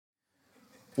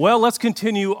Well, let's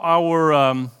continue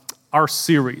our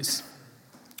series.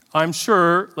 I'm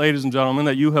sure, ladies and gentlemen,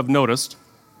 that you have noticed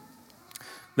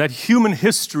that human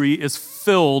history is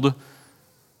filled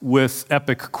with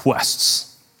epic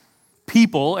quests.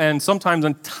 People, and sometimes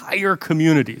entire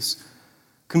communities,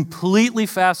 completely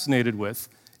fascinated with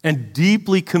and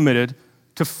deeply committed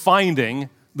to finding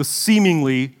the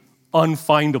seemingly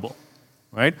unfindable,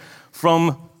 right?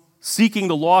 From seeking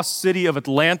the lost city of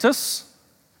Atlantis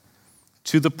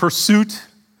to the pursuit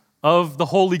of the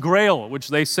Holy Grail, which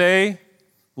they say,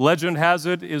 legend has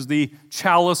it, is the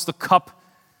chalice, the cup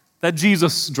that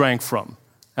Jesus drank from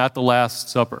at the Last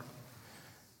Supper.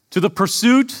 To the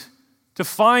pursuit to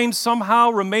find somehow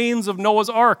remains of Noah's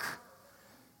Ark,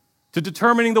 to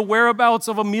determining the whereabouts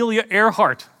of Amelia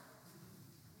Earhart.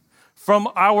 From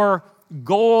our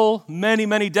goal many,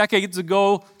 many decades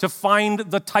ago to find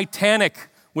the Titanic,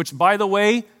 which, by the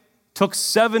way, took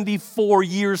 74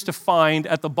 years to find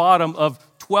at the bottom of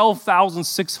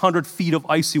 12,600 feet of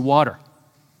icy water,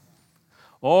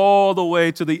 all the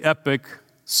way to the epic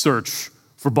search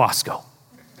for Bosco.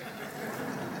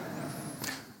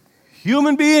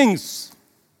 Human beings,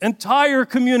 entire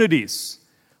communities,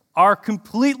 are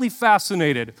completely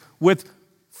fascinated with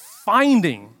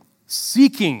finding,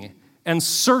 seeking, and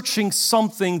searching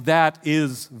something that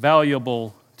is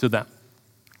valuable to them.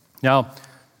 Now,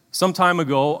 some time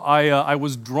ago, I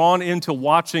was drawn into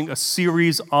watching a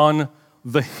series on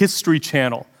the History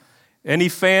Channel. Any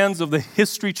fans of the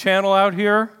History Channel out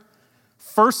here?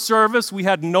 First service, we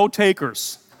had no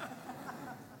takers.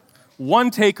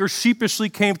 One taker sheepishly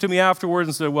came to me afterwards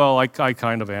and said, well, I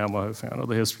kind of am a fan of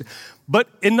the History. But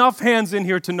enough hands in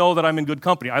here to know that I'm in good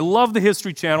company. I love the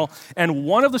History Channel, and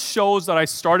one of the shows that I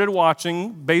started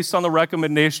watching based on the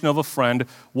recommendation of a friend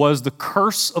was The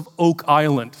Curse of Oak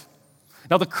Island.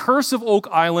 Now, The Curse of Oak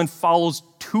Island follows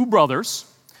two brothers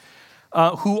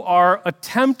who are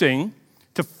attempting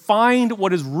to find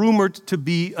what is rumored to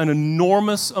be an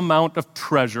enormous amount of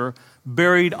treasure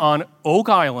buried on Oak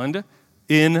Island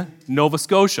in Nova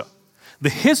Scotia. The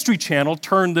History Channel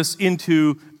turned this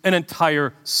into an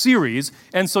entire series,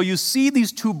 and so you see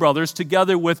these two brothers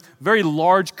together with very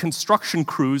large construction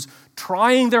crews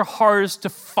trying their hardest to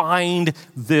find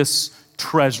this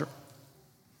treasure.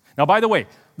 Now, by the way,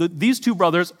 these two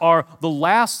brothers are the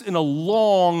last in a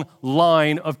long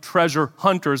line of treasure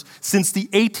hunters since the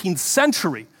 18th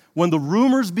century, when the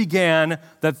rumors began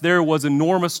that there was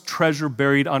enormous treasure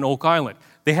buried on Oak Island.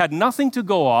 They had nothing to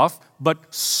go off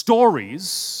but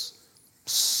stories,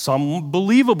 some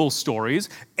believable stories,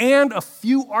 and a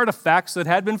few artifacts that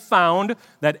had been found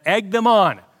that egged them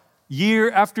on,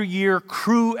 year after year,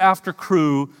 crew after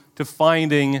crew, to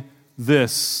finding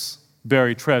this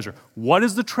buried treasure. What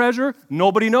is the treasure?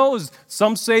 Nobody knows.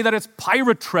 Some say that it's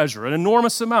pirate treasure, an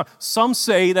enormous amount. Some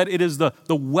say that it is the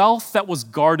wealth that was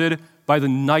guarded by the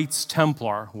Knights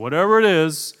Templar. Whatever it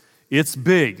is, it's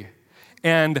big.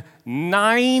 And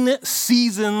 9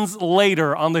 seasons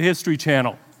later on the History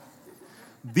Channel,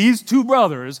 these two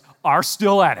brothers are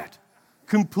still at it,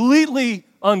 completely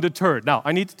undeterred. Now,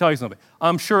 I need to tell you something.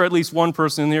 I'm sure at least one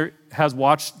person in here has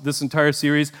watched this entire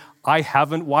series. I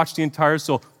haven't watched the entire,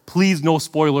 so please no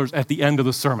spoilers at the end of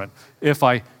the sermon, if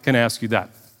I can ask you that.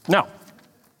 Now,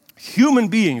 human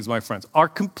beings, my friends, are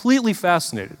completely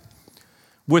fascinated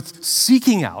with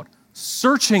seeking out,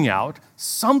 searching out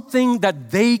something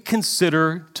that they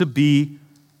consider to be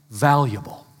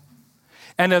valuable.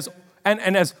 And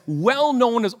as well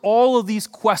known as all of these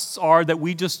quests are that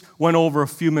we just went over a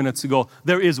few minutes ago,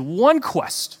 there is one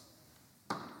quest,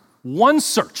 one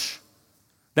search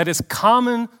that is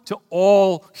common to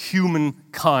all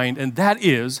humankind, and that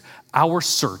is our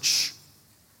search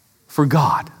for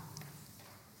God.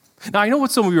 Now, I know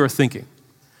what some of you are thinking.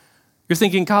 You're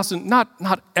thinking, Costin,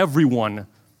 not everyone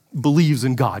believes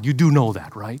in God. You do know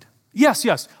that, right?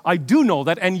 Yes, I do know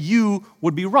that, and you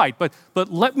would be right. But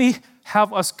let me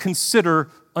have us consider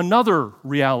another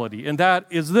reality, and that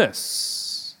is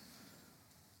this.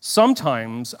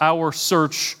 Sometimes our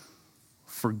search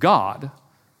for God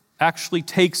actually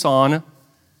takes on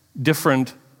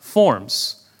different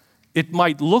forms. It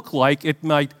might look like, it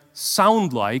might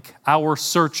sound like our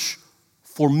search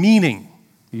for meaning.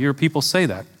 You hear people say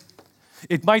that.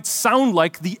 It might sound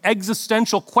like the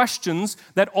existential questions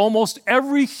that almost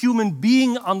every human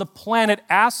being on the planet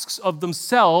asks of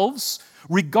themselves,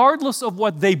 regardless of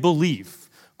what they believe.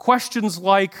 Questions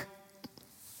like,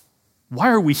 why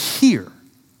are we here?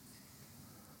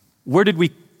 Where did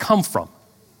we come from?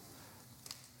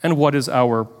 And what is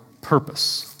our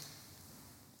purpose?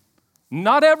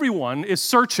 Not everyone is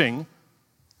searching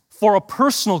for a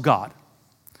personal God,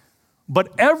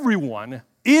 but everyone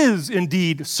is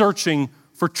indeed searching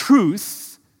for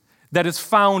truth that is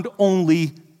found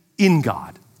only in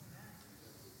God.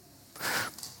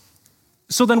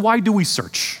 So then why do we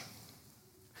search?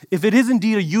 If it is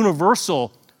indeed a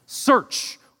universal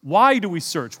search, why do we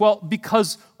search? Well,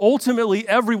 because ultimately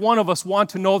every one of us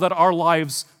want to know that our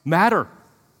lives matter.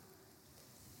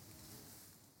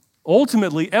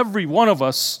 Ultimately, every one of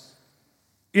us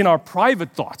in our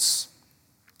private thoughts,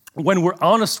 when we're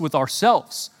honest with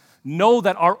ourselves, know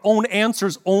that our own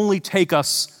answers only take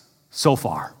us so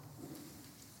far.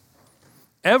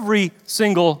 Every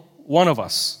single one of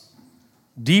us,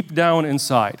 deep down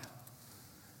inside,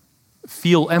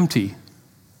 feel empty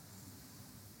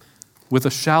with a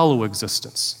shallow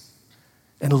existence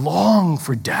and long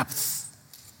for depth,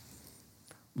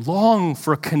 long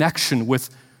for a connection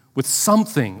with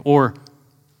something, or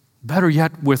better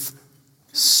yet, with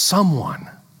someone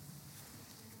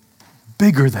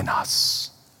bigger than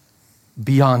us,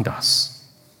 beyond us.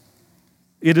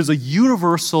 It is a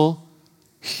universal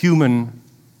human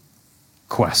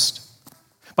quest.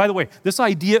 By the way, this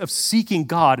idea of seeking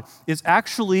God is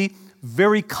actually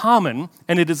very common,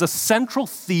 and it is a central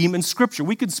theme in Scripture.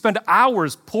 We could spend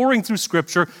hours pouring through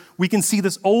Scripture. We can see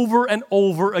this over and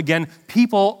over again.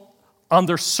 People on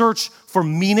their search for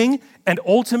meaning, and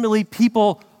ultimately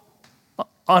people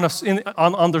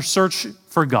on their search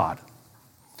for God.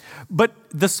 But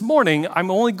this morning,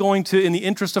 I'm only going to, in the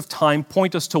interest of time,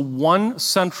 point us to one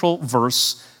central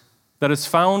verse that is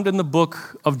found in the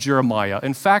book of Jeremiah.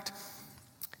 In fact,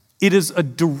 it is a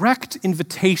direct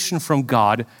invitation from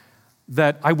God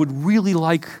that I would really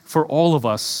like for all of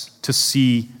us to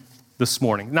see this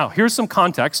morning. Now, here's some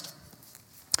context.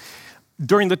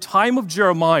 During the time of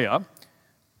Jeremiah,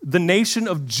 the nation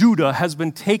of Judah has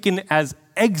been taken as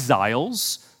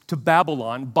exiles to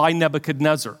Babylon by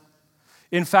Nebuchadnezzar.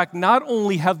 In fact, not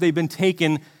only have they been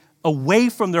taken away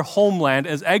from their homeland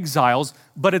as exiles,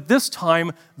 but at this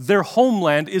time, their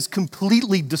homeland is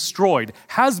completely destroyed,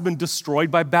 has been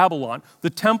destroyed by Babylon. The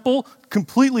temple,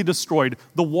 completely destroyed.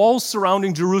 The walls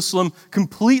surrounding Jerusalem,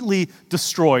 completely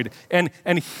destroyed. And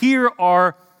here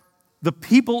are the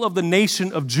people of the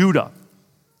nation of Judah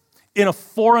in a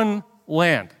foreign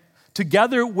land,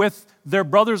 together with their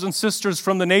brothers and sisters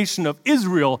from the nation of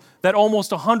Israel that almost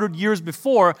 100 years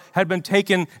before had been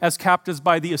taken as captives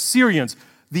by the Assyrians.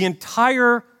 The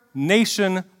entire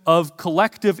nation of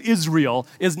collective Israel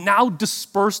is now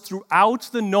dispersed throughout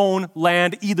the known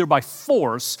land, either by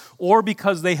force or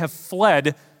because they have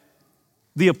fled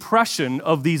the oppression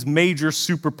of these major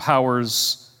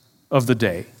superpowers of the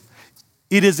day.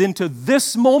 It is into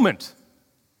this moment,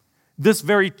 this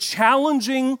very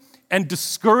challenging and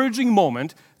discouraging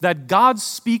moment, that God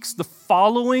speaks the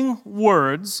following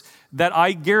words that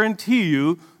I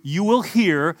guarantee you will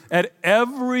hear at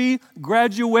every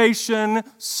graduation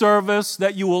service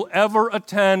that you will ever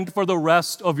attend for the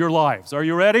rest of your lives. Are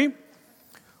you ready?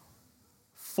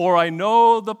 For I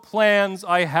know the plans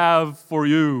I have for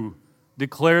you,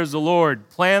 declares the Lord.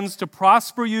 Plans to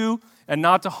prosper you and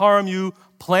not to harm you.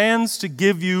 Plans to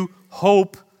give you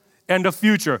hope and a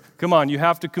future. Come on, you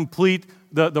have to complete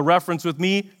the reference with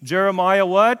me. Jeremiah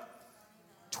what?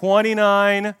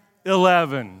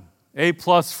 29:11. A+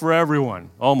 for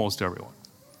everyone, almost everyone.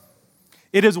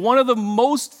 It is one of the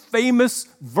most famous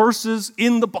verses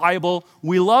in the Bible.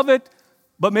 We love it,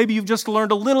 but maybe you've just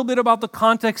learned a little bit about the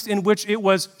context in which it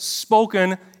was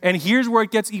spoken. And here's where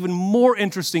it gets even more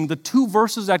interesting. The two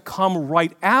verses that come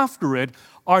right after it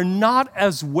are not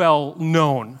as well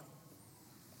known.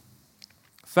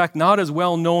 In fact, not as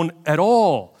well known at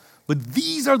all. But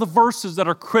these are the verses that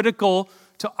are critical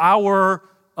to our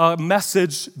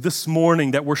message this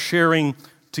morning that we're sharing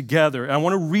together. And I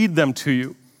want to read them to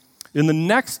you. In the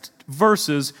next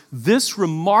verses, this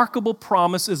remarkable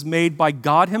promise is made by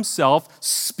God himself,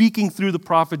 speaking through the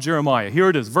prophet Jeremiah. Here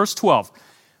it is, verse 12.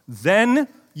 Then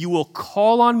you will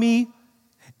call on me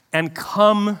and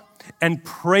come and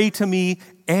pray to me,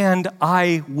 and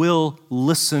I will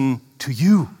listen to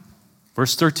you.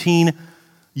 Verse 13,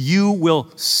 you will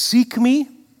seek me,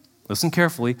 listen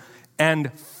carefully,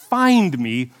 and find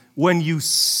me when you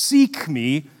seek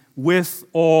me with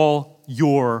all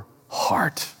your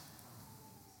heart.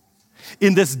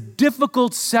 In this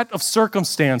difficult set of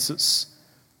circumstances,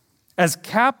 as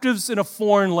captives in a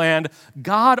foreign land,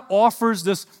 God offers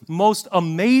this most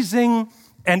amazing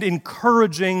and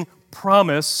encouraging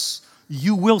promise.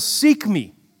 You will seek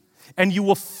me, and you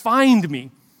will find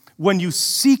me when you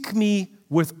seek me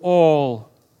with all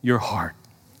your heart.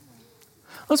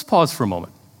 Let's pause for a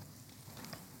moment.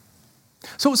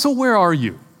 So where are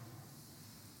you?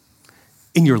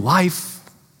 In your life?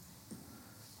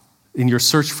 In your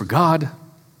search for God?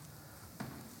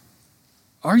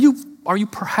 Are you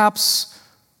perhaps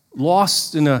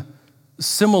lost in a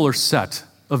similar set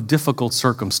of difficult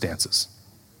circumstances?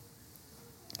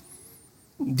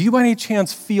 Do you by any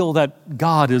chance feel that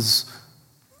God is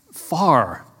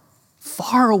far,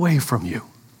 far away from you?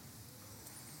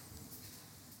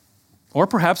 Or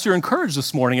perhaps you're encouraged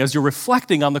this morning as you're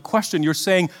reflecting on the question. You're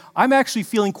saying, I'm actually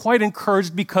feeling quite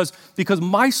encouraged because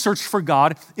my search for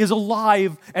God is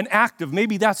alive and active.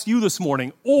 Maybe that's you this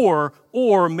morning. Or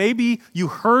maybe you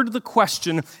heard the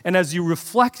question, and as you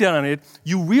reflected on it,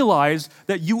 you realized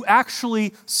that you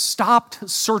actually stopped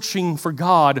searching for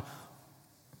God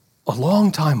a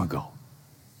long time ago.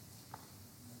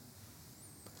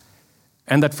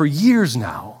 And that for years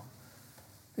now,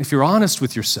 if you're honest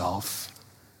with yourself,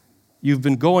 you've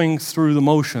been going through the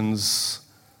motions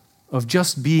of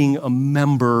just being a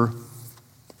member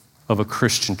of a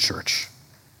Christian church.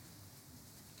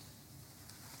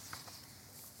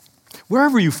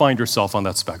 Wherever you find yourself on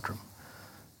that spectrum,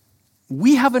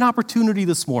 we have an opportunity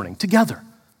this morning together.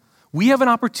 We have an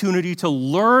opportunity to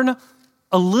learn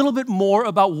a little bit more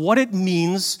about what it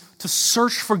means to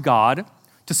search for God,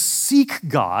 to seek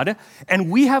God, and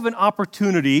we have an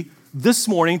opportunity this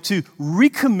morning to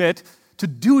recommit to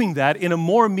doing that in a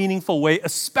more meaningful way,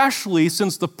 especially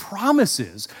since the promise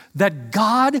is that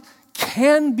God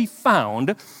can be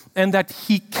found and that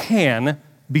He can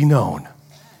be known.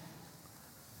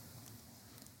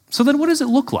 So then what does it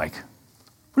look like?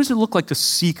 What does it look like to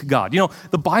seek God? You know,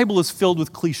 the Bible is filled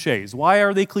with cliches. Why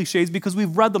are they cliches? Because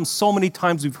we've read them so many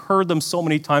times, we've heard them so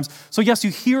many times. So yes, you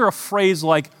hear a phrase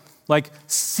like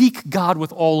seek God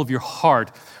with all of your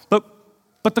heart.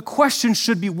 But the question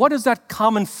should be, what does that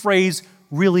common phrase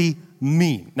really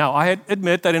mean? Now, I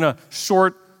admit that in a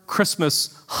short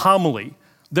Christmas homily,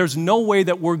 there's no way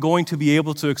that we're going to be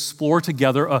able to explore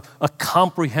together a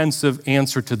comprehensive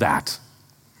answer to that.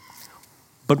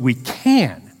 But we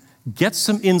can get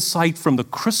some insight from the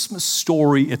Christmas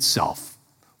story itself.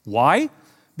 Why?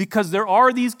 Because there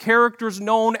are these characters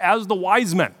known as the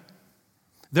wise men.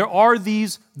 There are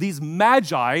these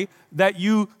magi that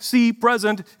you see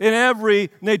present in every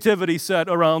nativity set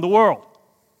around the world.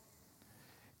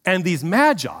 And these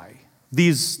magi,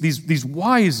 these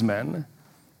wise men,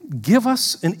 give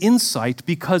us an insight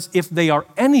because if they are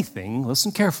anything,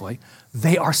 listen carefully,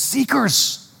 they are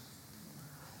seekers.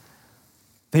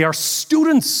 They are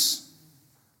students.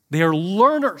 They are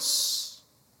learners.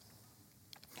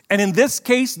 And in this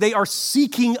case, they are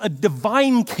seeking a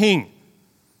divine king.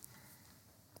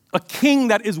 A king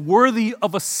that is worthy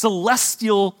of a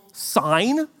celestial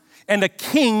sign, and a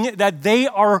king that they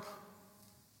are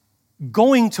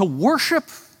going to worship,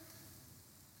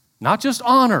 not just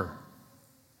honor,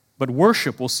 but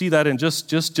worship. We'll see that in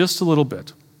just a little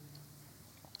bit.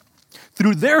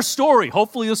 Through their story,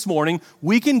 hopefully this morning,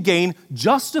 we can gain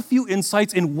just a few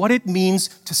insights in what it means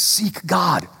to seek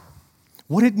God,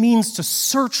 what it means to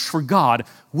search for God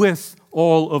with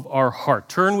all of our heart.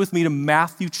 Turn with me to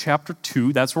Matthew chapter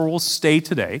 2. That's where we'll stay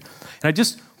today. And I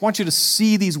just want you to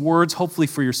see these words, hopefully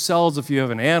for yourselves, if you have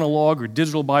an analog or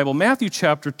digital Bible. Matthew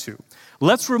chapter 2.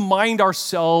 Let's remind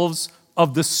ourselves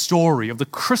of the story, of the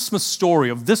Christmas story,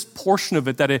 of this portion of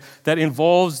it that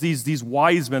involves these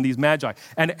wise men, these magi.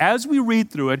 And as we read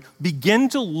through it, begin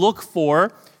to look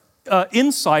for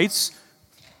insights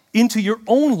into your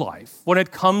own life when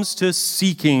it comes to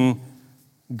seeking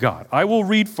God. I will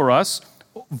read for us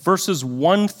verses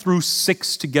 1 through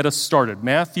 6 to get us started.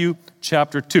 Matthew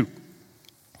chapter 2.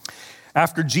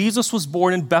 After Jesus was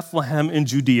born in Bethlehem in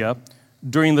Judea,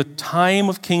 during the time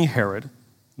of King Herod,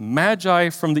 Magi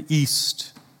from the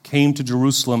east came to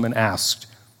Jerusalem and asked,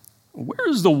 "Where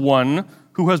is the one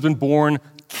who has been born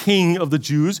King of the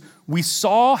Jews? We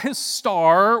saw his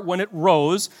star when it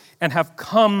rose and have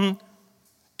come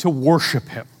to worship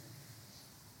him."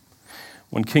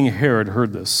 When King Herod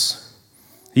heard this,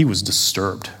 he was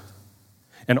disturbed,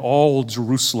 and all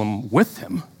Jerusalem with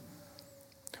him.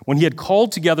 When he had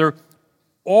called together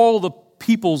all the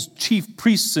people's chief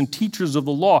priests and teachers of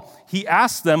the law, he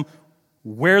asked them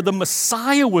where the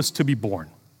Messiah was to be born.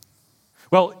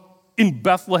 "Well, in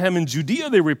Bethlehem in Judea,"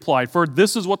 they replied, "for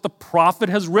this is what the prophet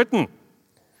has written.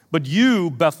 But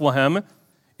you, Bethlehem,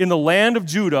 in the land of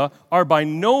Judah, are by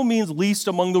no means least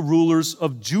among the rulers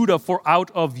of Judah, for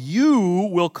out of you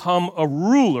will come a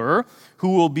ruler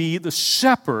who will be the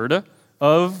shepherd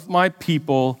of my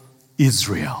people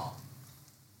Israel."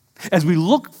 As we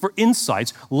look for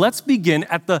insights, let's begin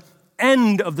at the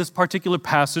end of this particular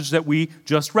passage that we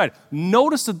just read.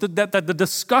 Notice that the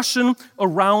discussion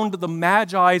around the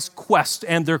Magi's quest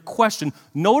and their question,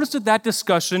 notice that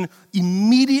discussion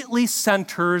immediately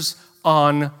centers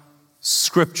on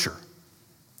Scripture.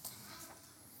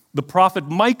 The prophet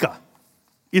Micah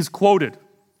is quoted,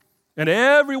 and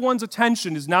everyone's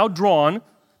attention is now drawn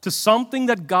to something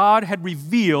that God had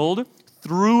revealed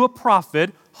through a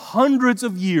prophet hundreds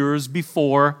of years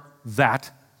before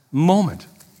that moment.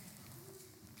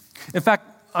 In fact,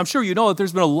 I'm sure you know that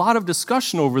there's been a lot of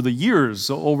discussion over the years,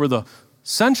 over the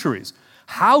centuries.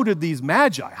 How did these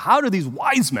magi, how did these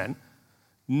wise men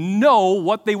know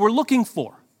what they were looking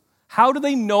for? How do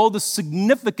they know the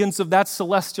significance of that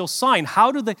celestial sign?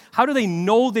 How do they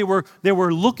know they were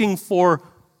looking for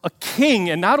a king,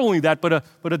 and not only that, but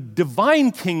a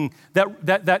divine king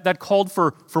that called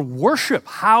for worship?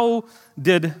 How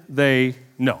did they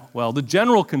know? Well, the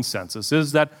general consensus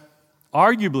is that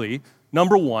arguably,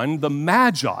 number one, the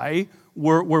Magi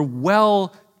were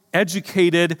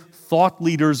well-educated thought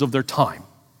leaders of their time.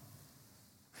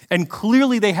 And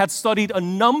clearly they had studied a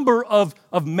number of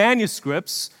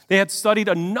manuscripts. They had studied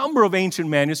a number of ancient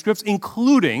manuscripts,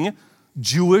 including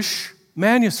Jewish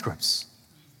manuscripts.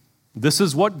 This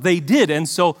is what they did. And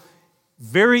so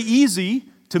very easy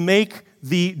to make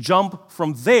the jump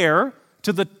from there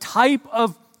to the type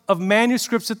of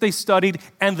manuscripts that they studied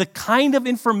and the kind of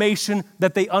information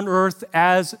that they unearthed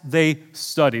as they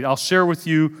studied. I'll share with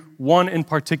you one in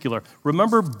particular.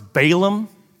 Remember Balaam,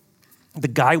 the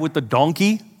guy with the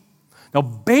donkey? Now,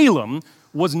 Balaam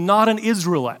was not an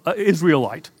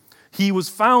Israelite. He was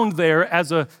found there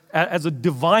as a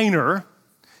diviner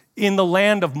in the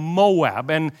land of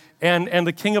Moab, and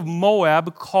the king of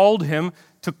Moab called him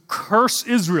to curse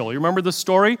Israel. You remember the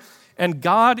story? And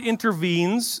God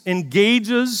intervenes,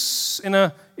 engages in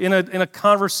a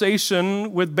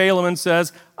conversation with Balaam and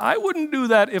says, "I wouldn't do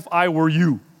that if I were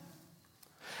you."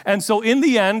 And so in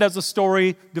the end, as the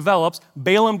story develops,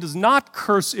 Balaam does not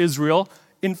curse Israel.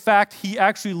 In fact, he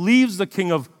actually leaves the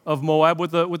king of Moab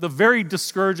with a very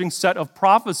discouraging set of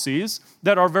prophecies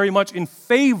that are very much in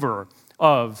favor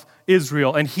of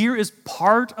Israel. And here is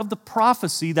part of the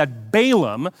prophecy that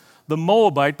Balaam, the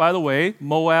Moabite, by the way,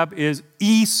 Moab is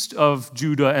east of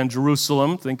Judah and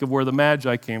Jerusalem. Think of where the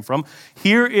Magi came from.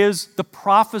 Here is the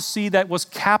prophecy that was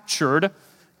captured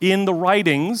in the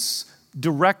writings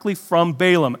directly from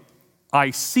Balaam.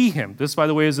 I see him. This, by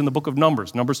the way, is in the book of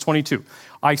Numbers, Numbers 22.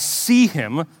 I see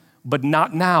him, but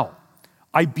not now.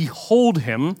 I behold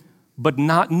him, but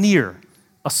not near.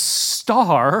 A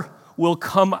star will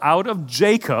come out of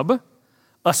Jacob.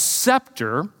 A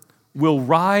scepter will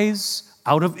rise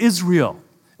out of Israel.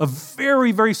 A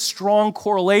very, very strong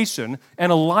correlation and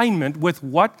alignment with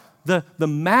what the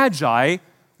Magi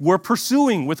were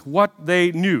pursuing, with what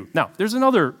they knew. Now, there's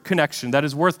another connection that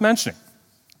is worth mentioning.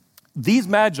 These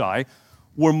Magi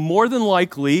were more than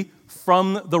likely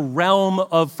from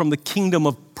the kingdom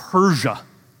of Persia.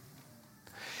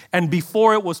 And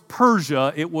before it was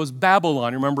Persia, it was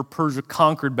Babylon. Remember, Persia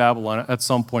conquered Babylon at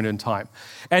some point in time.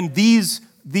 And these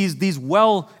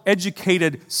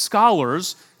well-educated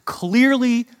scholars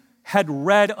clearly had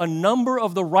read a number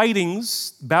of the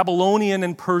writings, Babylonian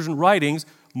and Persian writings,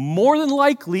 more than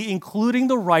likely including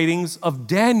the writings of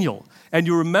Daniel. And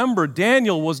you remember,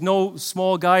 Daniel was no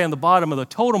small guy on the bottom of the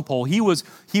totem pole. He was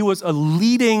a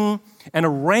leading and a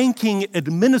ranking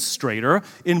administrator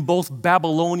in both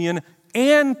Babylonian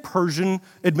and Persian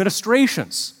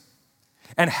administrations.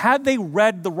 And had they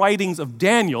read the writings of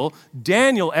Daniel,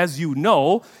 Daniel, as you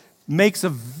know, makes a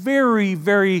very,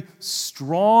 very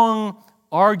strong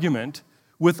argument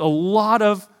with a lot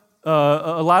of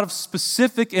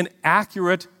specific and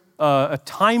accurate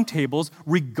timetables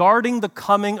regarding the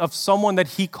coming of someone that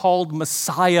he called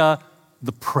Messiah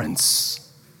the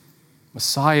Prince.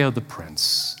 Messiah the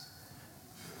Prince.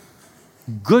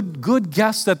 Good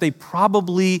guess that they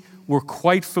probably were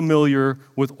quite familiar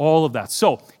with all of that.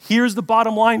 So here's the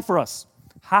bottom line for us.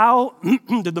 How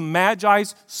did the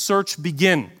Magi's search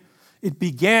begin? It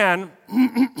began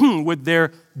with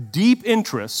their deep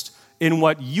interest in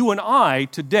what you and I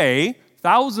today,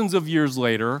 thousands of years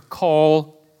later,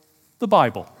 call the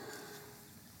Bible.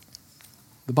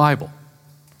 The Bible.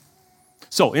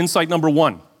 So, insight number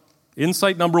one.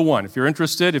 If you're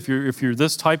interested, if you're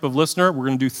this type of listener, we're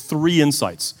going to do 3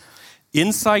 insights.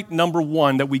 Insight number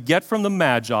 1 that we get from the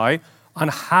Magi on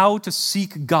how to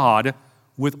seek God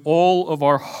with all of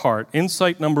our heart.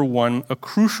 Insight number 1, a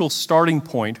crucial starting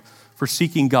point for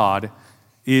seeking God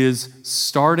is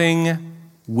starting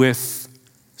with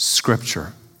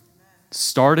Scripture.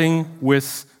 Starting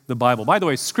with the Bible. By the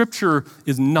way, Scripture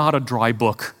is not a dry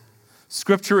book.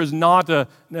 Scripture is not an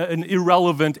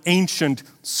irrelevant ancient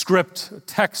script,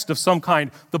 text of some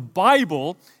kind. The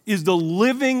Bible is the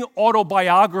living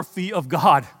autobiography of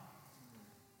God.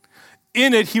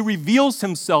 In it, He reveals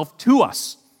Himself to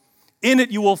us. In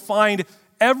it, you will find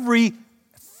every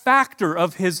factor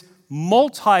of His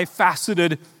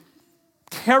multifaceted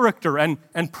character and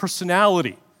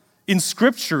personality. In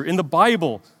Scripture, in the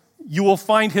Bible, you will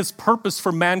find his purpose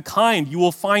for mankind. You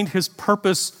will find his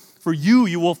purpose for you.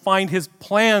 You will find his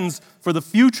plans for the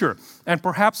future. And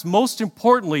perhaps most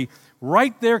importantly,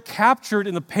 right there captured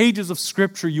in the pages of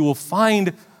Scripture, you will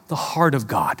find the heart of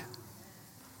God.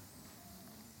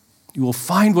 You will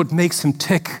find what makes him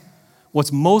tick,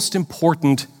 what's most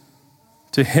important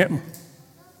to him.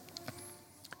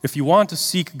 If you want to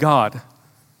seek God,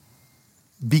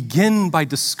 begin by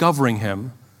discovering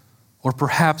him, or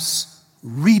perhaps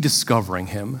rediscovering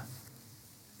him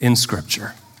in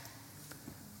Scripture.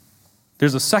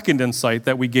 There's a second insight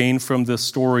that we gain from this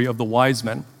story of the wise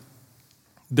men.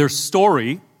 Their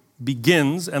story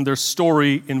begins and their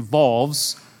story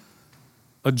involves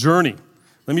a journey.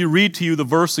 Let me read to you the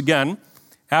verse again.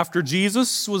 After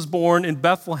Jesus was born in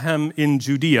Bethlehem in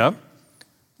Judea,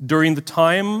 during the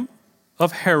time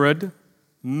of Herod,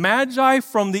 Magi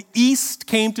from the east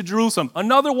came to Jerusalem.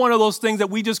 Another one of those things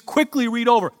that we just quickly read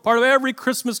over. Part of every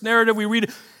Christmas narrative we read,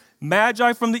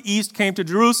 Magi from the east came to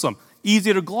Jerusalem.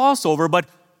 Easy to gloss over, but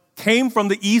came from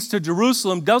the east to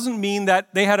Jerusalem doesn't mean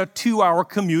that they had a 2-hour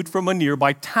commute from a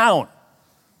nearby town.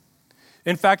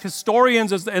 In fact,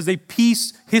 historians, as they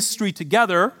piece history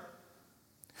together,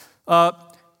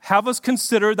 have us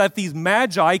consider that these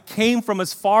magi came from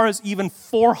as far as even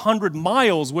 400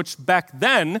 miles, which back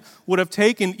then would have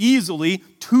taken easily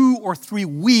 2 or 3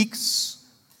 weeks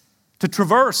to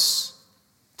traverse,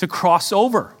 to cross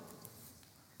over.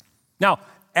 Now,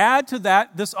 add to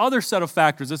that this other set of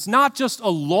factors. It's not just a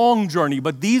long journey,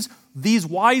 but these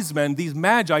wise men, these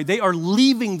magi, they are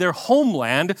leaving their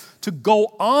homeland to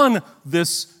go on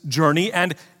this journey.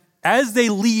 And as they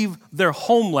leave their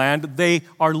homeland, they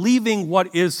are leaving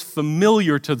what is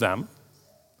familiar to them.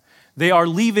 They are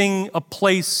leaving a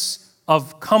place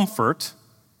of comfort.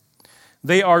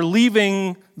 They are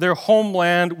leaving their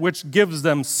homeland, which gives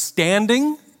them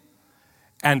standing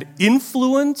and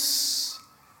influence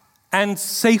and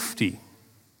safety.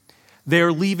 They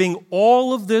are leaving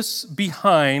all of this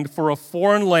behind for a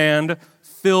foreign land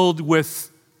filled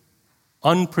with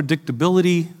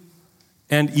unpredictability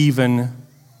and even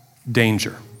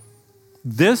danger.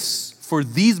 This, for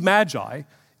these magi,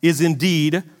 is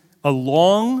indeed a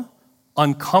long,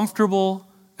 uncomfortable,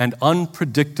 and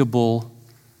unpredictable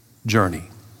journey.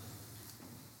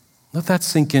 Let that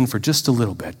sink in for just a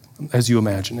little bit as you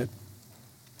imagine it.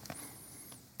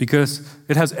 Because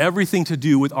it has everything to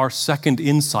do with our second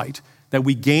insight that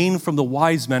we gain from the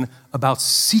wise men about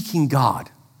seeking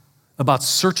God, about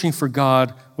searching for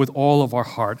God with all of our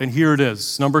heart. And here it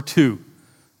is, number 2,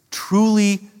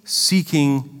 truly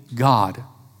seeking God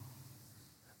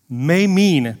may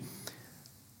mean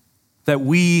that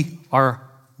we are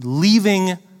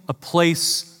leaving a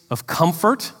place of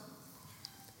comfort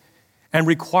and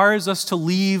requires us to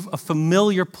leave a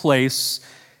familiar place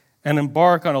and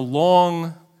embark on a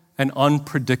long and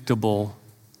unpredictable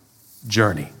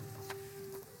journey.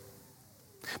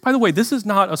 By the way, this is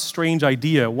not a strange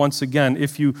idea, once again,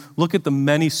 if you look at the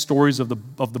many stories of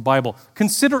the Bible.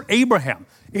 Consider Abraham.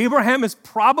 Abraham is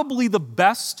probably the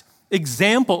best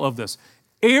example of this.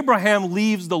 Abraham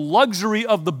leaves the luxury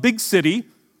of the big city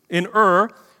in Ur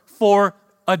for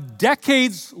a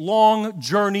decades-long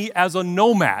journey as a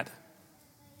nomad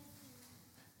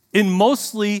in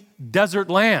mostly desert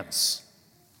lands.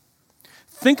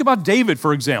 Think about David,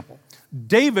 for example.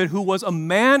 David, who was a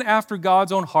man after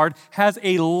God's own heart, has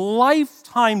a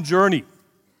lifetime journey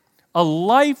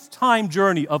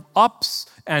of ups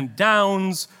and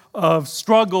downs, of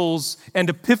struggles and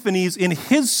epiphanies in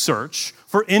his search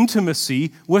for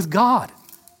intimacy with God.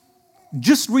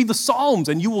 Just read the Psalms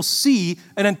and you will see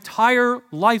an entire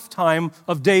lifetime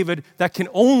of David that can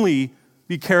only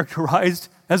be characterized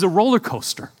as a roller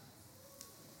coaster.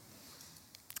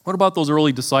 What about those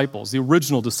early disciples, the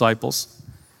original disciples?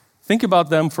 Think about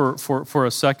them for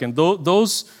a second.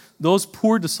 Those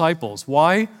poor disciples.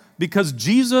 Why? Because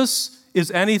Jesus is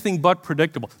anything but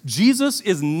predictable. Jesus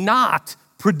is not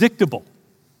predictable.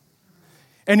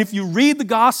 And if you read the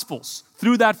Gospels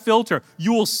through that filter,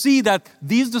 you will see that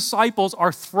these disciples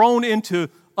are thrown into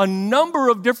a number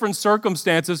of different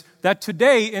circumstances that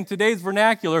today, in today's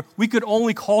vernacular, we could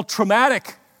only call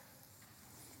traumatic.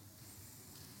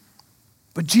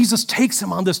 But Jesus takes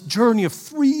him on this journey of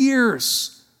 3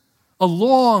 years, a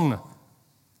long,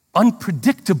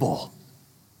 unpredictable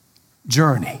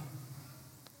journey.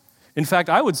 In fact,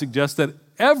 I would suggest that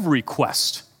every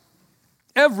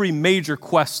major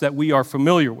quest that we are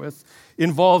familiar with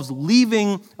involves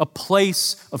leaving a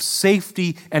place of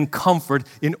safety and comfort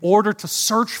in order to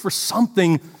search for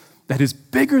something that is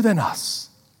bigger than us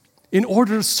in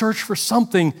order to search for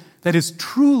something that is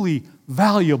truly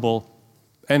valuable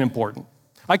and important.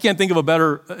 I can't think of a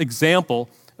better example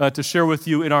to share with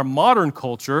you in our modern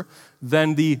culture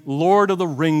than the Lord of the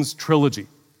Rings trilogy.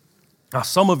 Now,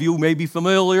 some of you may be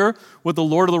familiar with the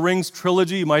Lord of the Rings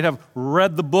trilogy. You might have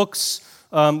read the books.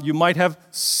 You might have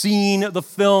seen the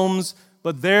films.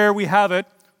 But there we have it,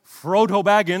 Frodo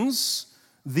Baggins,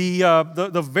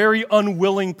 the very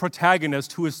unwilling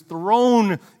protagonist who is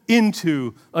thrown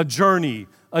into a journey,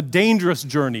 a dangerous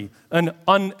journey, an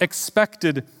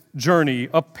unexpected journey,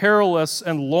 a perilous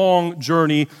and long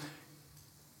journey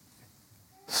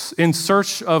in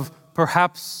search of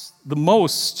perhaps the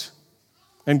most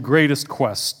and greatest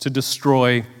quest to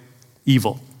destroy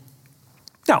evil.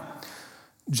 Now,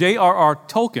 J.R.R.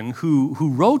 Tolkien, who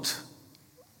wrote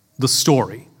the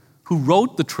story, who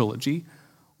wrote the trilogy,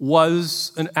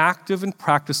 was an active and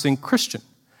practicing Christian,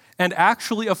 and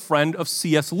actually a friend of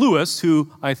C.S. Lewis,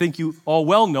 who I think you all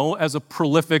well know as a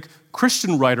prolific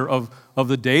Christian writer of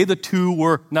the day. The two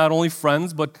were not only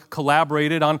friends, but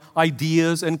collaborated on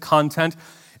ideas and content.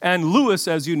 And Lewis,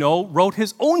 as you know, wrote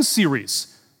his own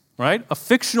series, right? A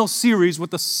fictional series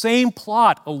with the same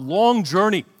plot, a long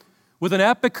journey, with an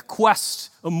epic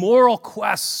quest, a moral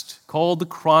quest called the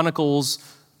Chronicles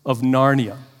of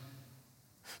Narnia.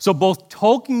 So both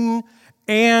Tolkien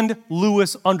and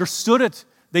Lewis understood it.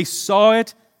 They saw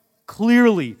it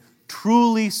clearly.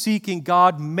 Truly seeking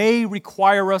God may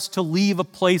require us to leave a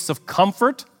place of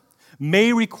comfort,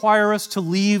 may require us to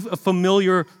leave a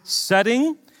familiar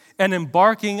setting, and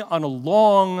embarking on a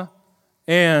long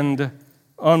and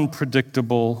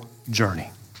unpredictable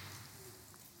journey.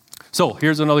 So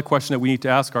here's another question that we need to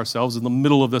ask ourselves in the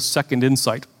middle of this second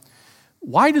insight.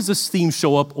 Why does this theme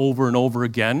show up over and over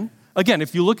again? Again,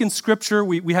 if you look in Scripture,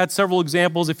 we had several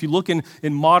examples. If you look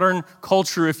in modern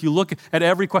culture, if you look at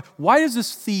every question, why does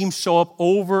this theme show up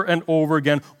over and over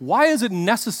again? Why is it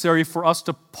necessary for us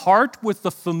to part with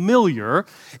the familiar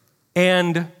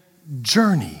and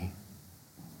journey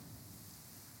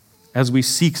as we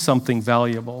seek something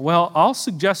valuable? Well, I'll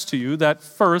suggest to you that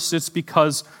first, it's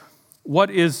because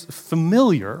what is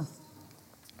familiar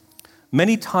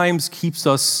many times keeps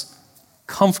us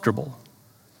comfortable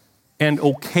and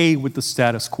okay with the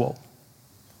status quo.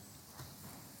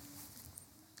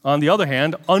 On the other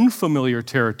hand, unfamiliar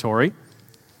territory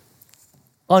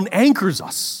unanchors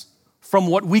us from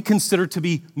what we consider to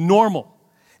be normal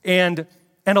and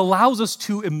allows us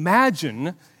to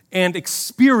imagine and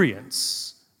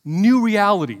experience new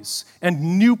realities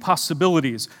and new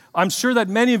possibilities. I'm sure that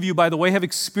many of you, by the way, have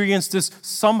experienced this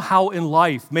somehow in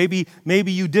life. Maybe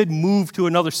you did move to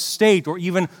another state or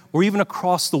even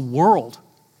across the world,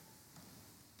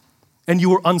 and you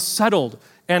were unsettled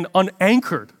and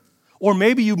unanchored. Or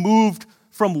maybe you moved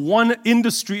from one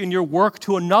industry in your work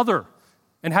to another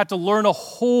and had to learn a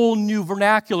whole new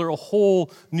vernacular, a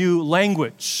whole new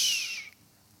language.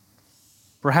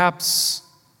 Perhaps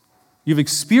you've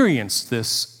experienced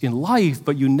this in life,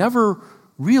 but you never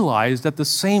realized that the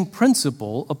same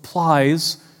principle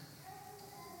applies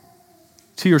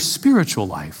to your spiritual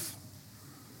life.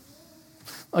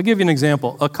 I'll give you an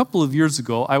example. A couple of years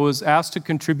ago, I was asked to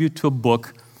contribute to a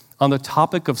book on the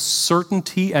topic of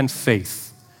certainty and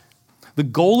faith. The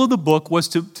goal of the book was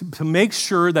to make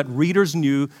sure that readers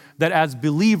knew that as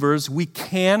believers, we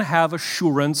can have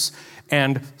assurance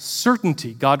and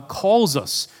certainty. God calls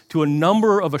us to a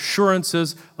number of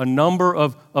assurances, a number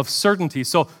of certainty.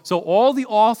 So all the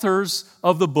authors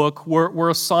of the book were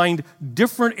assigned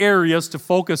different areas to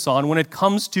focus on when it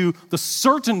comes to the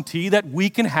certainty that we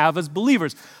can have as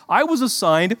believers. I was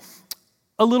assigned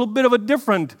a little bit of a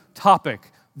different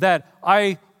topic that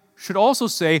I should also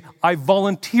say I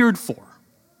volunteered for.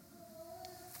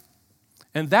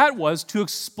 And that was to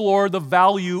explore the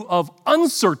value of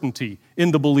uncertainty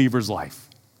in the believer's life.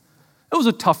 It was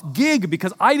a tough gig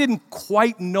because I didn't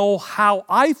quite know how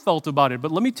I felt about it.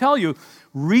 But let me tell you,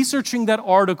 researching that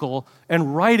article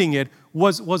and writing it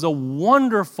was a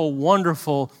wonderful,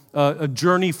 wonderful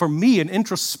journey for me, an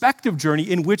introspective journey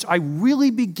in which I really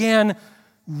began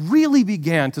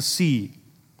to see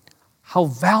how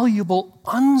valuable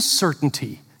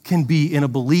uncertainty can be in a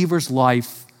believer's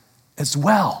life as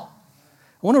well.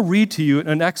 I want to read to you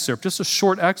an excerpt, just a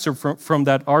short excerpt from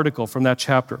that article, from that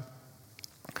chapter.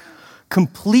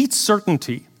 Complete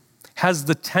certainty has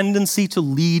the tendency to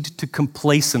lead to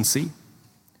complacency.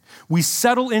 We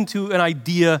settle into an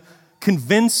idea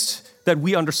convinced that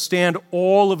we understand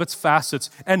all of its facets,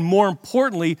 and more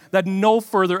importantly, that no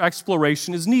further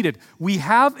exploration is needed. We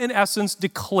have, in essence,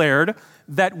 declared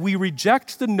that we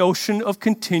reject the notion of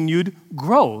continued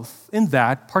growth in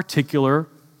that particular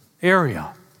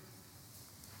area.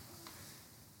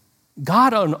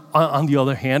 God, on the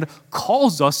other hand,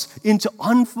 calls us into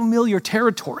unfamiliar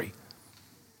territory,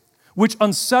 which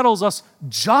unsettles us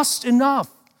just enough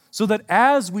so that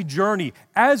as we journey,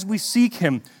 as we seek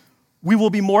Him, we will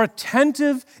be more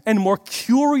attentive and more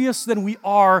curious than we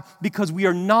are because we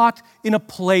are not in a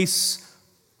place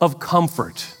of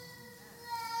comfort.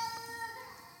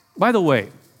 By the way,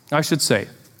 I should say,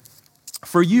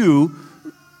 for you,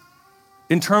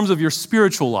 in terms of your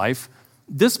spiritual life,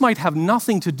 this might have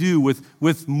nothing to do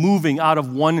with moving out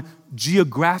of one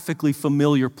geographically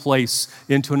familiar place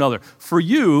into another. For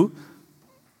you,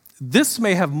 this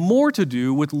may have more to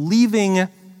do with leaving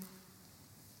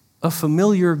a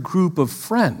familiar group of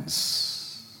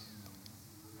friends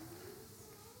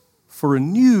for a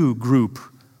new group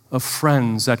of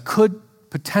friends that could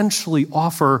potentially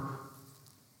offer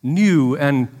new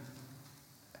and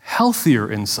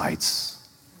healthier insights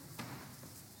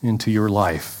into your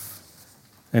life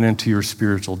and into your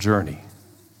spiritual journey.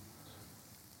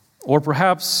 Or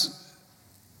perhaps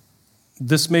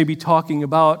this may be talking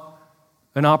about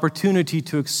an opportunity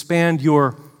to expand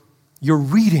your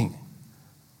reading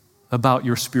about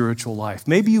your spiritual life.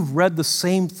 Maybe you've read the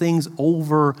same things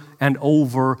over and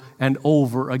over and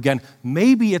over again.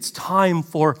 Maybe it's time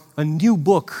for a new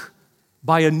book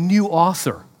by a new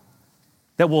author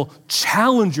that will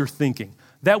challenge your thinking,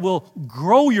 that will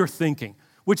grow your thinking,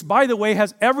 which, by the way,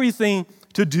 has everything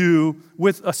to do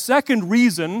with a second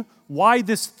reason why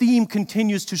this theme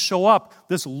continues to show up,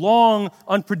 this long,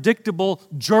 unpredictable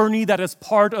journey that is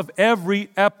part of every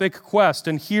epic quest.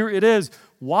 And here it is.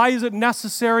 Why is it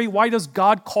necessary? Why does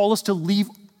God call us to leave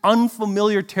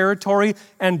unfamiliar territory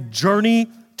and journey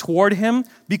toward Him?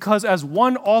 Because as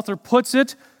one author puts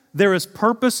it, there is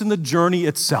purpose in the journey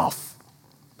itself.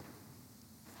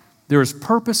 There is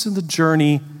purpose in the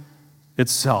journey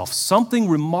itself. Something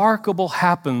remarkable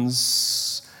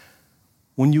happens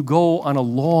when you go on a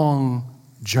long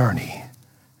journey,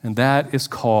 and that is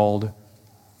called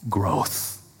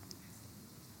growth.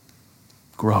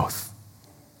 Growth.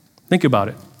 Think about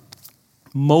it.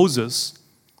 Moses,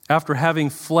 after having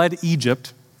fled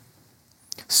Egypt,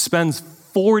 spends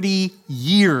 40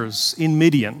 years in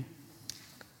Midian,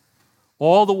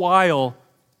 all the while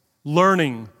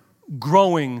learning,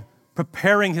 growing,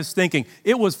 preparing his thinking.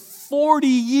 It was 40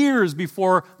 years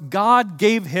before God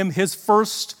gave him his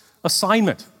first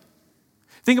assignment.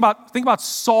 Think about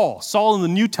Saul in the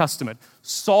New Testament.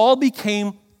 Saul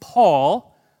became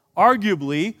Paul,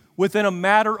 arguably, within a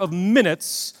matter of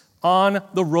minutes on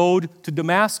the road to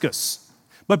Damascus.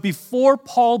 But before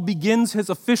Paul begins his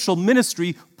official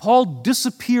ministry, Paul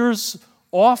disappears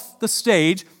off the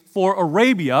stage for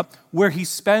Arabia, where he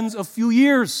spends a few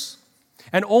years.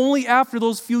 And only after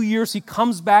those few years, he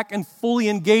comes back and fully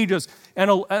engages. And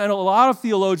a lot of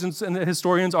theologians and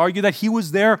historians argue that he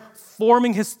was there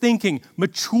forming his thinking,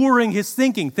 maturing his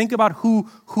thinking. Think about who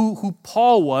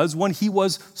Paul was when he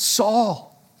was Saul.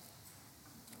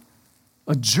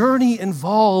 A journey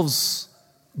involves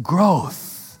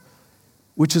growth,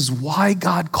 which is why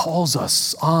God calls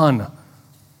us on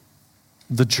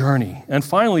the journey. And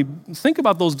finally, think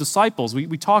about those disciples.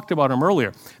 We talked about them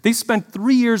earlier. They spent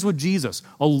 3 years with Jesus,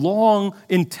 a long,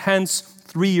 intense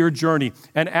 3-year journey.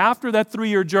 And after that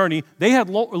 3-year journey, they had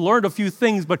learned a few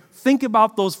things, but think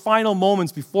about those final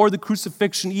moments before the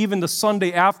crucifixion, even the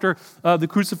Sunday after the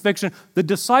crucifixion. The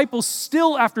disciples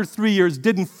still, after 3 years,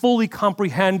 didn't fully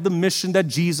comprehend the mission that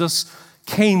Jesus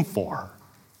came for.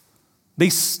 They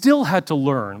still had to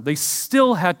learn. They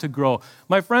still had to grow.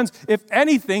 My friends, if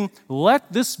anything,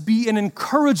 let this be an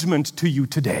encouragement to you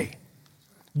today.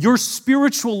 Your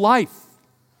spiritual life,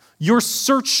 your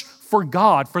search for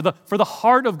God, for the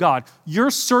heart of God, your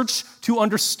search to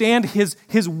understand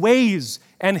His ways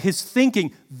and His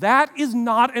thinking, that is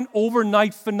not an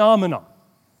overnight phenomenon.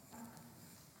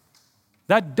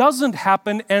 That doesn't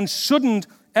happen and shouldn't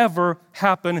ever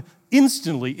happen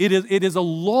instantly. It is a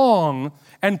long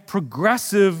and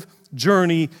progressive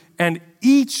journey, and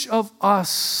each of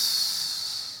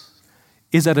us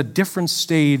is at a different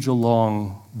stage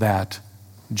along that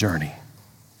journey.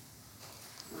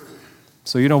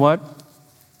 So you know what?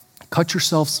 Cut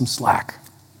yourself some slack.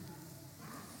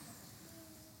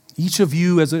 Each of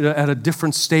you is at a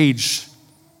different stage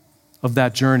of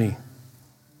that journey.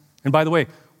 And by the way,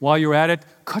 while you're at it,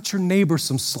 cut your neighbor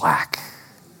some slack.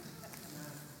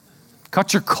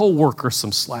 Cut your coworker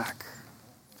some slack.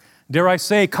 Dare I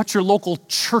say, cut your local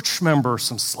church member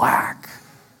some slack.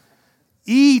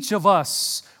 Each of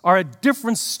us are at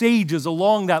different stages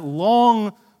along that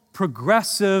long,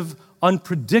 progressive,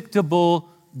 unpredictable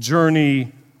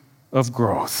journey of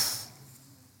growth.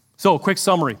 So, quick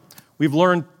summary. we've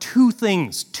learned two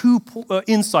things, two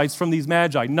insights from these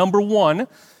magi. Number one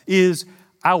is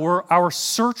our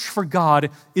search for God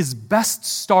is best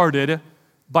started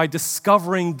by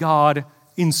discovering God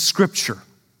in Scripture.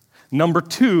 Number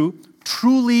two,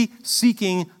 truly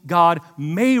seeking God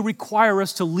may require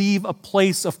us to leave a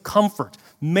place of comfort,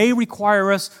 may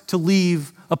require us to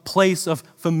leave a place of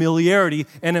familiarity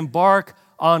and embark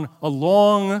on a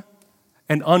long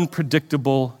and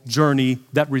unpredictable journey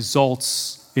that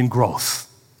results in growth.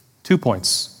 2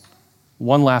 points.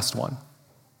 One last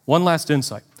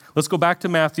insight. Let's go back to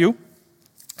Matthew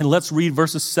and let's read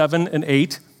verses 7 and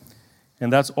 8.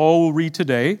 And that's all we'll read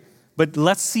today. But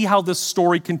let's see how this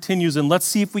story continues, and let's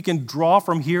see if we can draw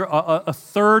from here a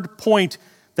third point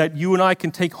that you and I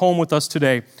can take home with us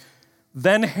today.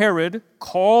 Then Herod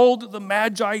called the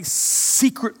Magi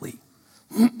secretly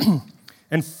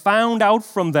and found out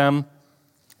from them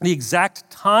the exact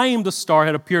time the star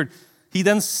had appeared. He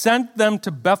then sent them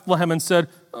to Bethlehem and said,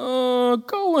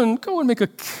 go and make a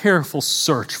careful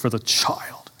search for the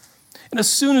child. And as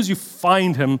soon as you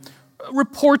find him,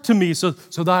 report to me so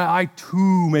that I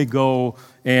too may go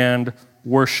and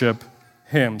worship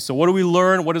him. So what do we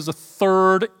learn? What is the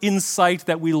third insight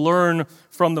that we learn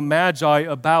from the Magi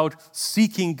about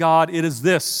seeking God? It is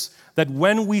this, that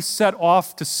when we set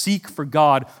off to seek for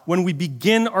God, when we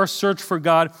begin our search for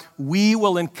God, we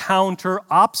will encounter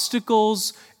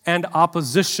obstacles and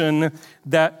opposition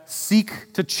that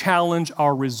seek to challenge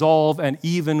our resolve and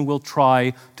even will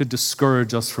try to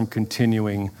discourage us from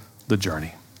continuing the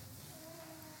journey.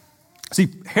 See,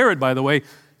 Herod, by the way,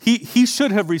 he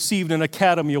should have received an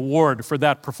Academy Award for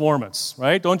that performance,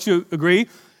 right? Don't you agree?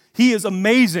 He is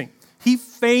amazing. He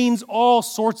feigns all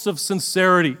sorts of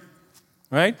sincerity,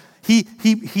 right? He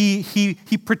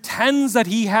pretends that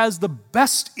he has the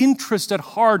best interest at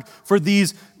heart for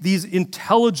these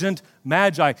intelligent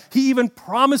magi. He even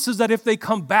promises that if they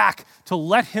come back to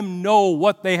let him know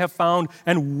what they have found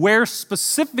and where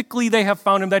specifically they have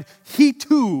found him, that he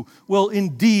too will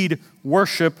indeed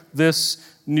worship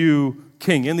this new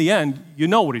king. In the end, you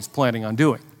know what he's planning on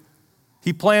doing.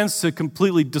 He plans to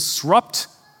completely disrupt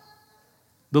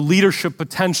the leadership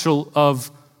potential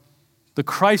of the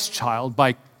Christ child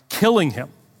by killing him.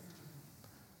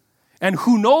 And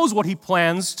who knows what he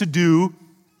plans to do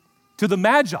to the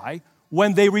Magi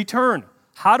when they return.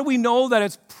 How do we know that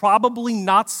it's probably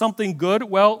not something good?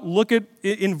 Well, look at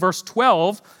in verse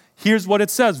 12. Here's what it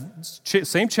says.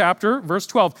 Same chapter, verse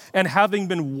 12. And having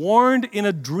been warned in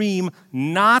a dream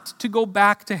not to go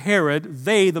back to Herod,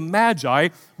 they, the Magi,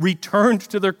 returned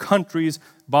to their countries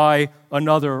by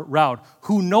another route.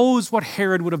 Who knows what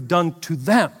Herod would have done to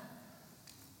them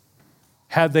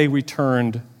had they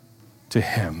returned to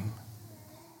him?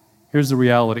 Here's the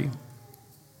reality.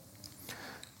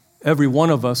 Every one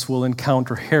of us will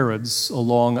encounter Herods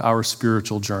along our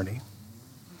spiritual journey.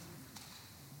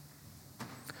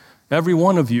 Every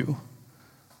one of you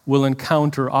will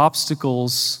encounter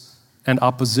obstacles and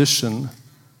opposition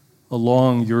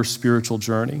along your spiritual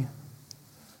journey.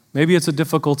 Maybe it's a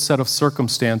difficult set of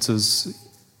circumstances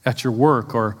at your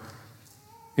work or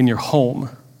in your home.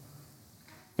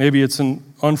 Maybe it's an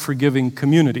unforgiving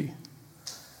community.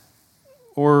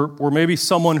 Or maybe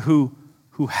someone who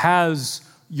has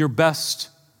your best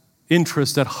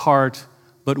interest at heart,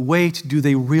 but wait, do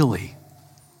they really?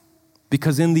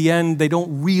 Because in the end, they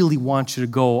don't really want you to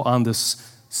go on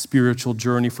this spiritual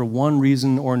journey for one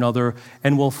reason or another,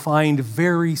 and will find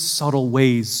very subtle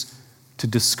ways to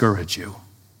discourage you.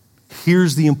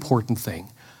 Here's the important thing.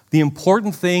 The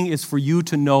important thing is for you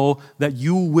to know that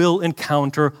you will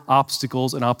encounter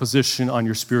obstacles and opposition on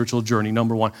your spiritual journey,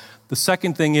 number one. The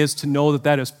second thing is to know that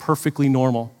that is perfectly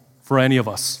normal for any of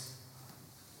us.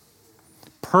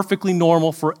 Perfectly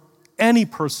normal for any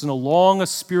person along a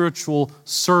spiritual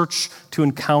search to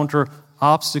encounter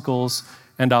obstacles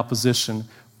and opposition.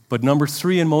 But number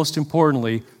three, and most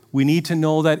importantly, we need to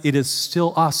know that it is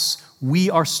still us. We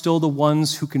are still the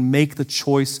ones who can make the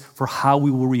choice for how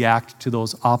we will react to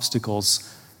those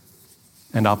obstacles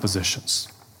and oppositions.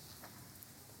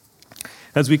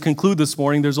 As we conclude this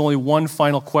morning, there's only one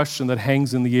final question that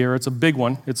hangs in the air. It's a big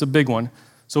one.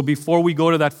 So before we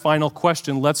go to that final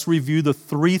question, let's review the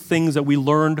three things that we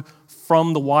learned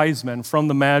from the wise men, from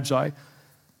the Magi.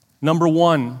 Number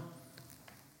one,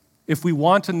 if we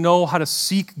want to know how to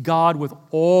seek God with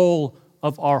all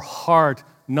of our heart,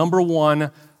 number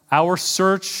one, our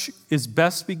search is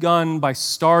best begun by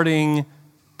starting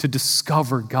to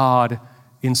discover God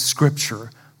in Scripture,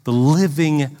 the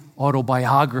living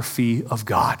autobiography of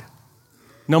God.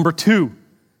 Number two,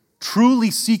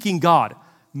 truly seeking God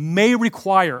may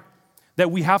require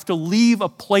that we have to leave a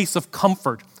place of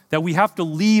comfort, that we have to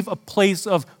leave a place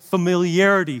of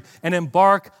familiarity and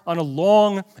embark on a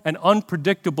long and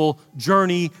unpredictable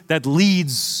journey that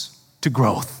leads to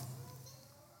growth.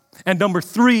 And number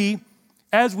 3,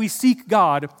 as we seek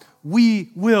God, we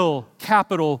will,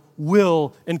 capital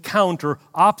will, encounter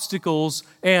obstacles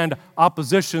and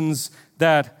oppositions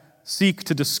that seek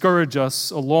to discourage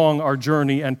us along our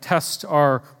journey and test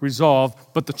our resolve,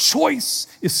 but the choice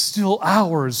is still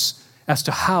ours as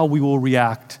to how we will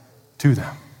react to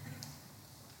them.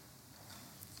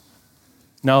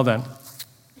 Now then,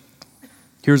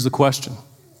 here's the question.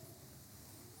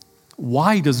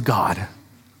 Why does God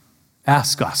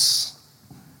ask us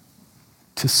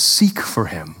to seek for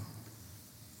him?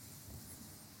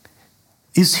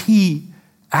 Is he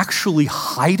actually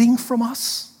hiding from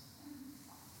us?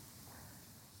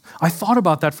 I thought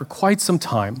about that for quite some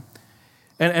time.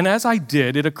 And as I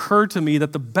did, it occurred to me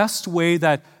that the best way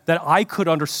that I could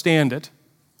understand it,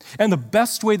 and the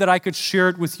best way that I could share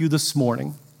it with you this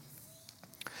morning,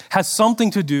 has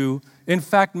something to do, in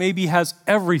fact, maybe has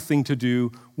everything to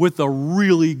do with a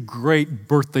really great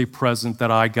birthday present that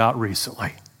I got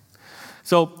recently.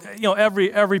 So,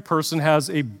 every person has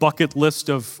a bucket list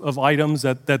of items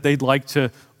that they'd like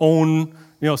to own,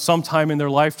 sometime in their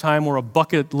lifetime, or a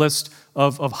bucket list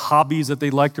of hobbies that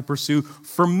they'd like to pursue.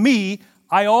 For me,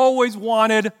 I always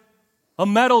wanted a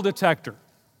metal detector.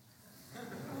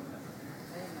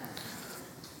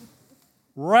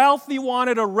 Ralphie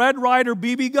wanted a Red Ryder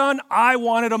BB gun. I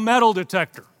wanted a metal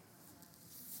detector.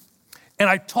 And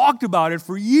I talked about it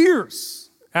for years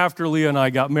after Leah and I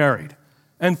got married.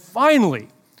 And finally,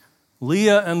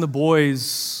 Leah and the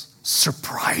boys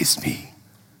surprised me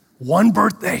one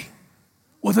birthday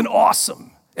with an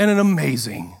awesome and an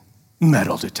amazing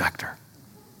metal detector.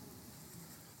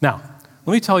 Now,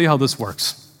 let me tell you how this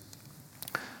works.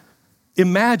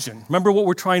 Imagine, remember what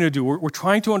we're trying to do. We're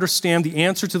trying to understand the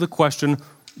answer to the question,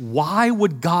 why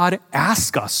would God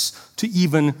ask us to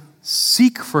even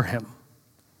seek for him?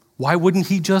 Why wouldn't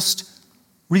he just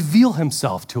reveal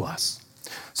himself to us?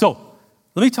 So,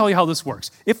 let me tell you how this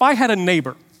works. If I had a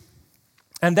neighbor,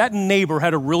 and that neighbor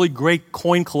had a really great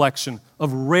coin collection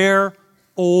of rare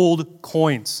old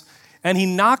coins, and he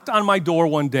knocked on my door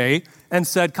one day and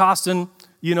said, Costin,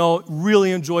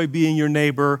 really enjoy being your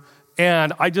neighbor,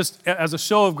 and I just, as a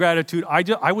show of gratitude,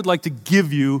 I would like to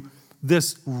give you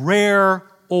this rare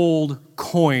old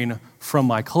coin from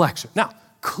my collection. Now,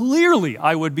 clearly,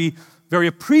 I would be very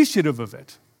appreciative of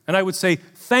it, and I would say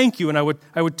thank you, and I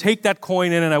would take that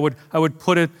coin in and I would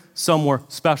put it somewhere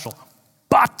special.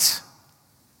 But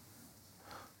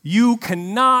you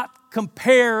cannot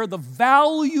compare the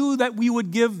value that we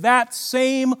would give that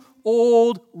same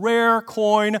old rare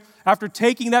coin after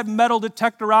taking that metal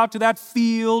detector out to that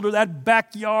field or that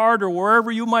backyard or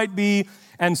wherever you might be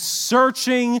and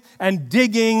searching and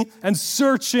digging and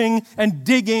searching and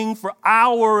digging for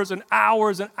hours and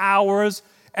hours and hours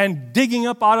and digging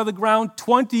up out of the ground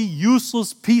 20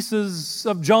 useless pieces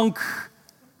of junk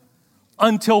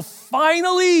until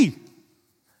finally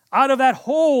out of that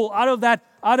hole, out of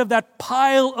that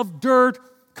pile of dirt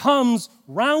comes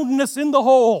roundness in the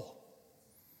hole.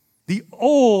 The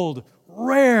old,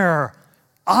 rare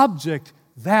object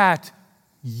that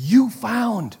you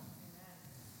found.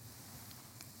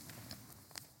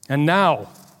 And now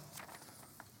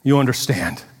you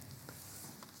understand.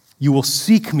 You will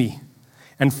seek me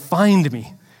and find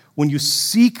me when you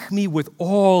seek me with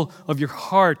all of your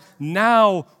heart.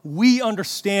 Now we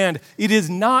understand it is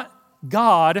not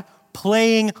God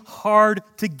playing hard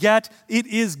to get. It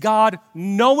is God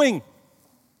knowing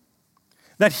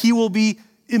that he will be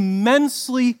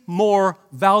immensely more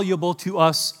valuable to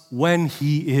us when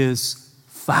he is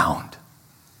found.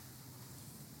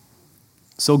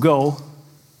 So go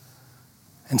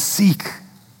and seek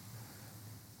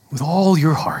with all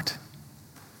your heart.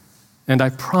 And I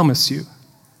promise you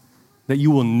that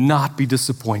you will not be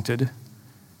disappointed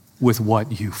with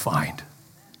what you find.